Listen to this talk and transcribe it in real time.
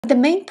The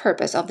main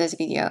purpose of this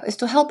video is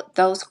to help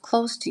those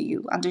close to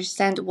you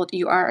understand what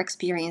you are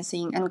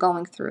experiencing and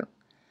going through.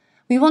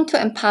 We want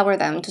to empower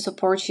them to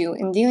support you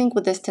in dealing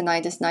with this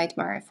tinnitus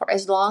nightmare for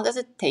as long as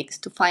it takes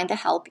to find the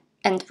help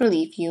and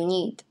relief you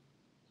need.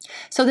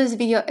 So this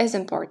video is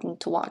important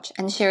to watch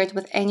and share it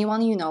with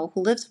anyone you know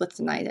who lives with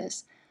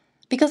tinnitus,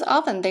 because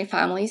often their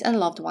families and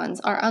loved ones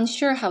are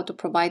unsure how to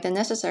provide the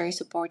necessary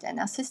support and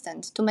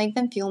assistance to make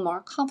them feel more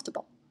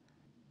comfortable.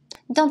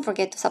 Don't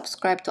forget to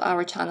subscribe to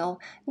our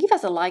channel, give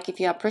us a like if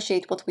you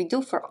appreciate what we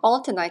do for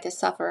all tinnitus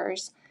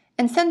sufferers,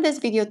 and send this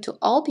video to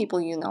all people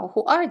you know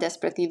who are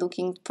desperately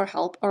looking for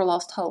help or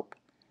lost hope.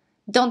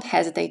 Don't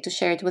hesitate to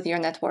share it with your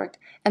network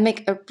and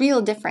make a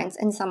real difference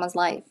in someone's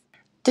life.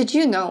 Did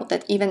you know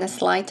that even a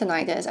slight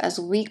tinnitus, as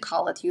we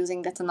call it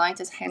using the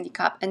Tinnitus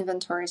Handicap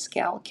Inventory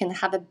Scale, can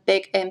have a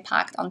big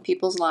impact on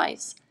people's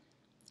lives?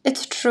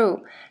 It's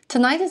true,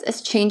 tinnitus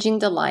is changing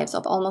the lives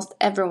of almost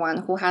everyone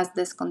who has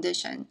this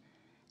condition.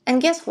 And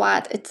guess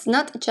what? It's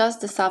not just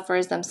the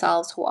sufferers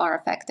themselves who are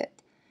affected.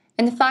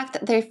 In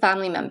fact, their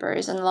family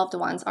members and loved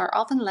ones are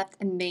often left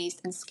amazed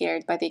and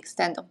scared by the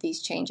extent of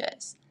these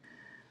changes.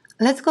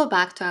 Let's go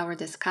back to our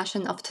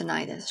discussion of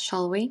tinnitus,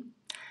 shall we?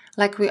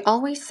 Like we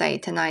always say,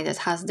 tinnitus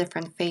has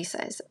different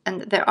phases,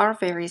 and there are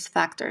various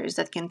factors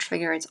that can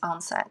trigger its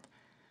onset.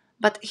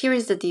 But here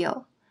is the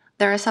deal.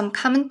 There are some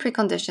common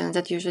preconditions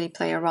that usually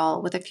play a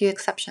role, with a few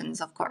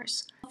exceptions, of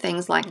course.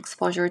 Things like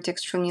exposure to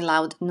extremely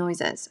loud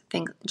noises,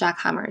 think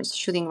jackhammers,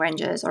 shooting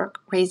ranges, or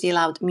crazy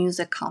loud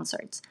music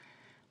concerts.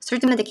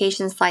 Certain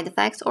medication side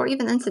effects, or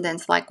even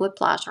incidents like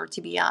whiplash or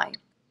TBI.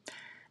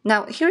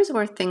 Now, here's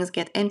where things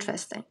get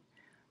interesting.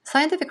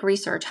 Scientific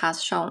research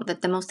has shown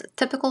that the most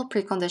typical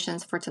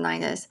preconditions for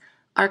tinnitus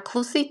are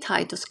closely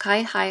tied to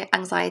sky-high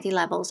anxiety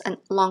levels and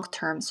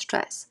long-term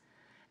stress.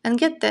 And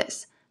get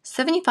this,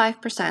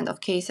 75%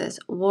 of cases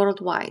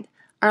worldwide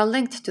are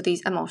linked to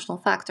these emotional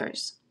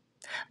factors.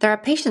 There are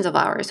patients of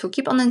ours who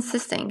keep on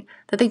insisting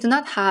that they do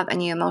not have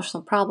any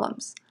emotional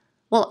problems.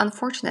 Well,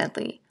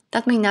 unfortunately,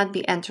 that may not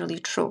be entirely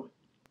true.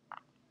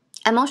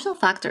 Emotional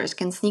factors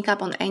can sneak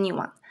up on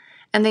anyone,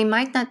 and they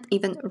might not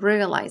even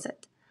realize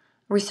it.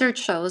 Research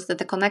shows that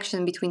the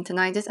connection between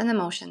tinnitus and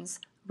emotions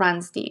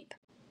runs deep.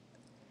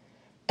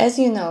 As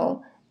you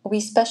know, we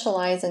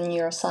specialize in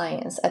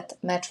neuroscience at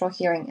Metro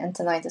Hearing and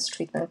Tinnitus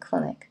Treatment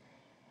Clinic.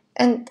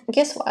 And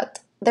guess what?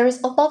 There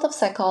is a lot of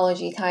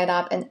psychology tied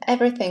up in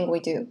everything we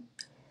do.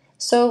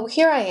 So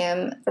here I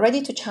am,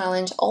 ready to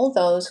challenge all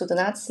those who do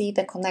not see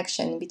the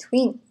connection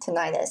between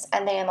tinnitus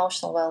and their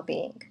emotional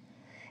well-being.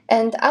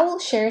 And I will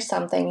share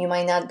something you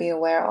might not be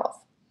aware of.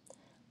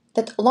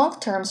 That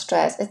long-term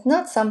stress is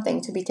not something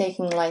to be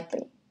taken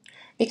lightly,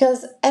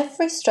 because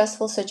every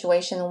stressful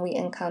situation we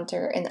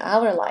encounter in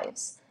our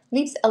lives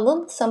leaves a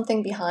little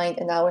something behind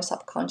in our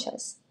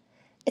subconscious.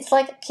 It's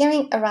like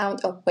carrying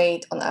around a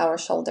weight on our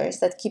shoulders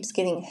that keeps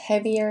getting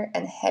heavier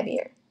and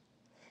heavier.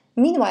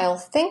 Meanwhile,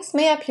 things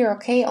may appear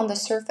okay on the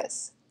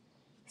surface.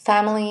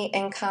 Family,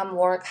 income,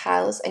 work,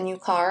 house, a new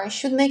car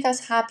should make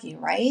us happy,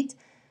 right?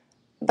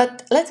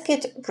 But let's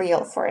get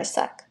real for a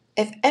sec.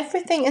 If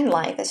everything in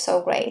life is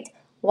so great,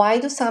 why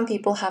do some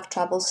people have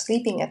trouble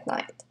sleeping at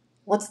night?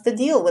 What's the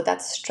deal with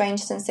that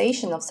strange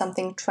sensation of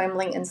something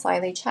trembling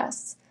inside their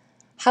chests?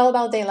 How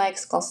about their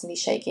legs constantly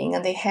shaking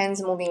and their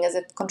hands moving as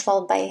if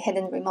controlled by a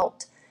hidden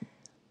remote?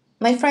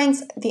 My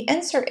friends, the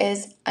answer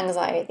is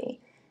anxiety.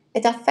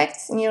 It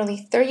affects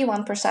nearly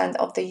 31%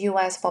 of the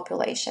US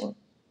population.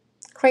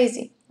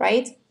 Crazy,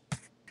 right?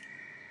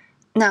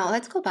 Now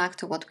let's go back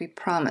to what we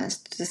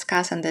promised to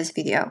discuss in this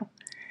video.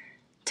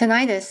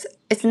 Tinnitus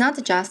is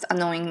not just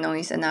annoying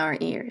noise in our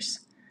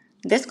ears.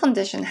 This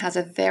condition has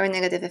a very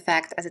negative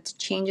effect as it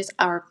changes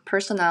our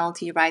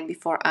personality right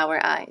before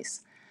our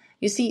eyes.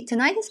 You see,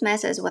 tinnitus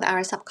messes with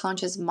our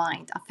subconscious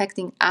mind,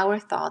 affecting our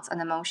thoughts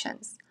and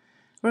emotions.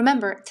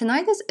 Remember,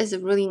 tinnitus is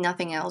really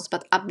nothing else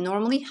but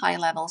abnormally high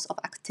levels of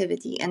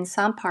activity in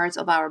some parts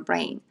of our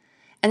brain,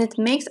 and it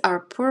makes our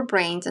poor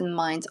brains and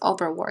minds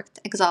overworked,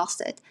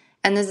 exhausted,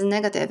 and as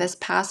negative as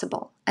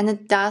possible, and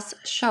it does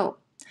show.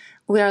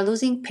 We are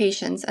losing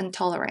patience and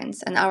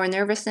tolerance, and our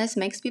nervousness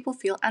makes people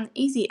feel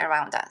uneasy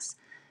around us.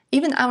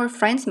 Even our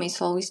friends may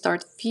slowly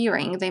start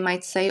fearing they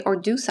might say or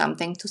do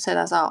something to set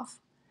us off.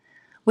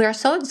 We are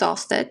so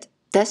exhausted,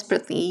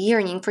 desperately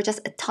yearning for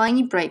just a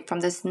tiny break from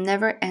this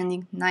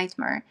never-ending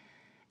nightmare.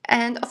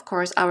 And of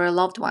course, our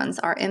loved ones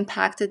are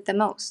impacted the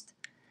most.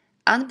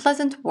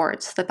 Unpleasant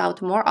words slip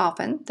out more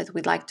often than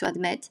we'd like to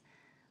admit.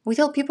 We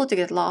tell people to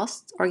get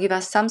lost or give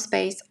us some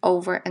space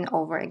over and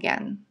over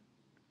again.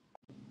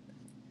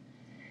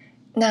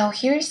 Now,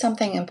 here's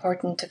something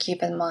important to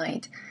keep in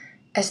mind.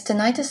 As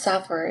tinnitus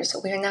sufferers,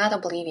 we're not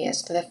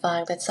oblivious to the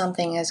fact that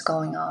something is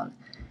going on.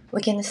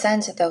 We can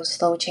sense those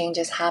slow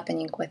changes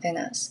happening within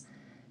us.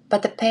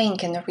 But the pain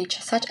can reach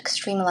such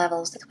extreme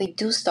levels that we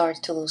do start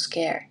to lose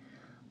care.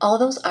 All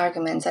those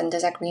arguments and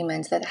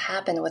disagreements that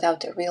happen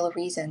without a real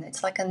reason,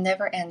 it's like a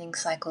never-ending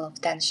cycle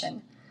of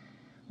tension.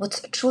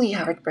 What's truly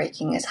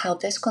heartbreaking is how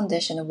this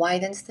condition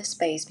widens the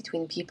space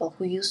between people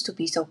who used to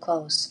be so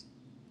close.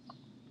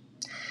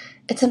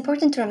 It's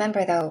important to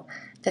remember, though,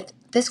 that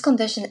this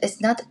condition is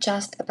not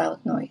just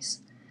about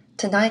noise.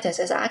 Tinnitus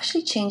is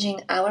actually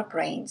changing our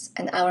brains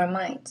and our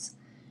minds.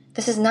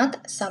 This is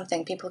not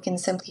something people can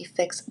simply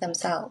fix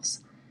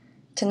themselves.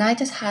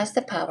 Tinnitus has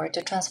the power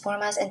to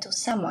transform us into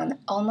someone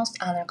almost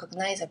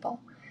unrecognizable.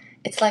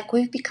 It's like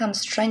we've become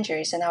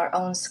strangers in our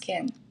own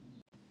skin.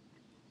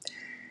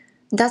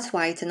 That's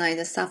why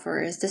tinnitus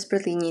sufferers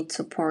desperately need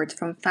support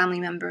from family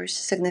members,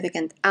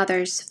 significant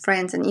others,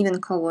 friends, and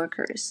even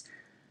coworkers.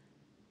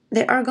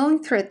 They are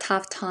going through a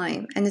tough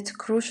time, and it's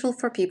crucial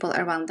for people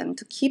around them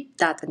to keep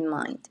that in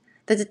mind,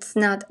 that it's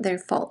not their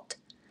fault.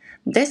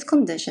 This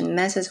condition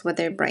messes with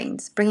their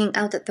brains, bringing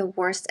out the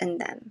worst in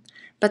them.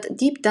 But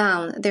deep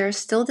down, they are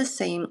still the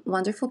same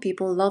wonderful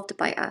people loved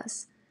by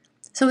us.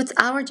 So it's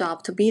our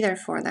job to be there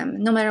for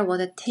them, no matter what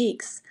it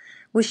takes.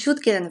 We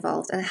should get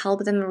involved and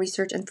help them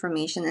research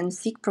information and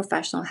seek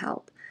professional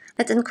help.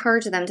 Let's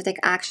encourage them to take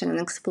action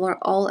and explore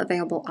all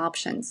available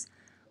options.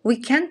 We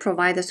can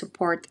provide the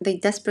support they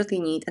desperately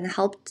need and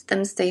help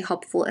them stay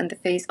hopeful in the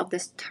face of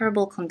this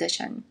terrible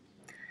condition.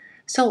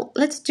 So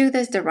let's do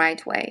this the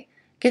right way.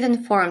 Get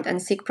informed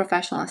and seek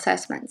professional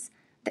assessments.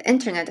 The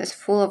internet is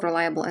full of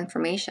reliable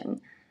information.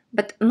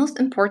 But most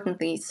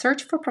importantly,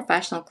 search for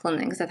professional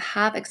clinics that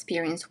have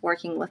experience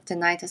working with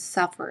tinnitus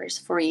sufferers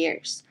for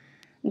years.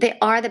 They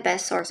are the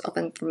best source of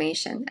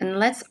information, and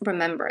let's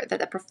remember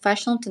that a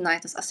professional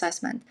tinnitus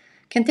assessment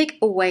can take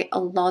away a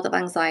lot of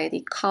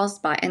anxiety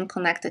caused by and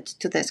connected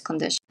to this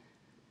condition.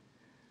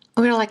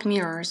 We're like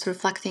mirrors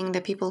reflecting the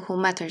people who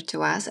matter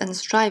to us and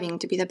striving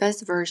to be the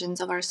best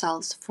versions of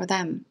ourselves for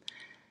them.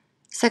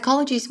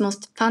 Psychology's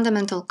most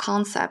fundamental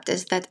concept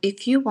is that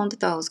if you want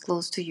those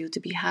close to you to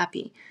be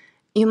happy,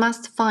 you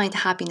must find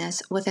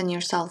happiness within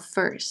yourself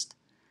first.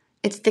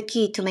 It's the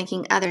key to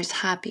making others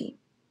happy.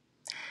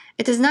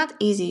 It is not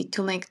easy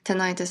to make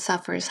tinnitus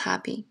sufferers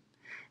happy,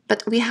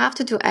 but we have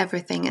to do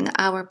everything in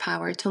our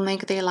power to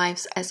make their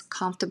lives as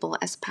comfortable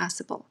as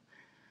possible.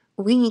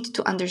 We need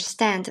to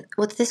understand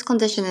what this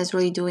condition is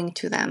really doing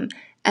to them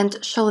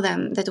and show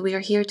them that we are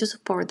here to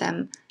support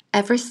them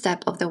every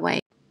step of the way.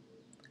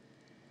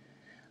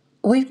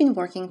 We've been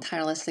working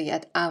tirelessly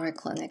at our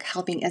clinic,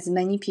 helping as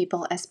many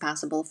people as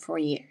possible for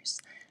years.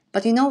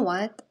 But you know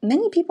what?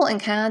 Many people in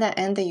Canada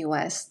and the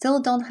US still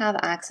don't have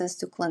access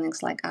to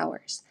clinics like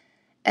ours.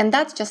 And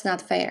that's just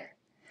not fair.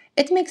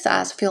 It makes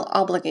us feel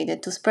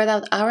obligated to spread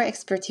out our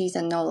expertise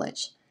and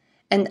knowledge.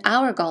 And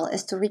our goal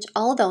is to reach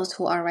all those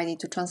who are ready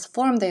to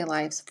transform their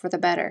lives for the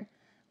better,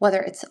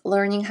 whether it's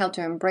learning how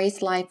to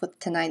embrace life with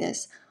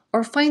tinnitus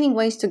or finding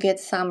ways to get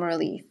some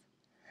relief.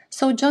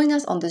 So join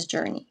us on this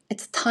journey.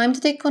 It's time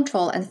to take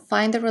control and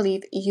find the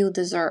relief you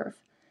deserve.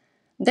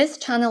 This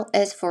channel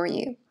is for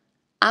you.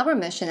 Our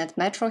mission at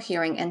Metro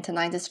Hearing and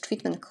Tinnitus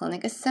Treatment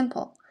Clinic is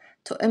simple: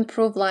 to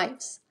improve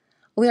lives.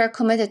 We are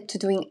committed to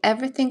doing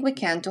everything we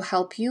can to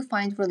help you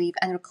find relief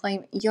and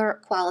reclaim your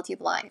quality of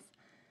life.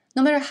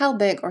 No matter how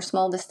big or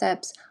small the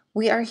steps,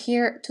 we are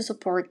here to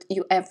support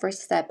you every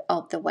step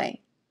of the way.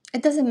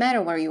 It doesn't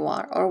matter where you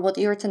are or what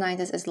your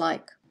tinnitus is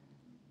like.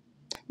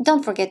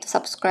 Don't forget to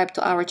subscribe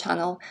to our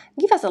channel,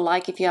 give us a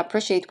like if you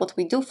appreciate what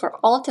we do for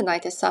all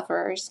tinnitus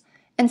sufferers,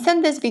 and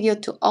send this video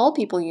to all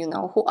people you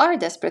know who are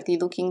desperately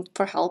looking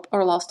for help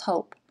or lost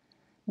hope.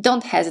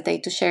 Don't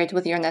hesitate to share it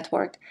with your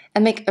network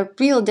and make a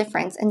real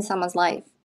difference in someone's life.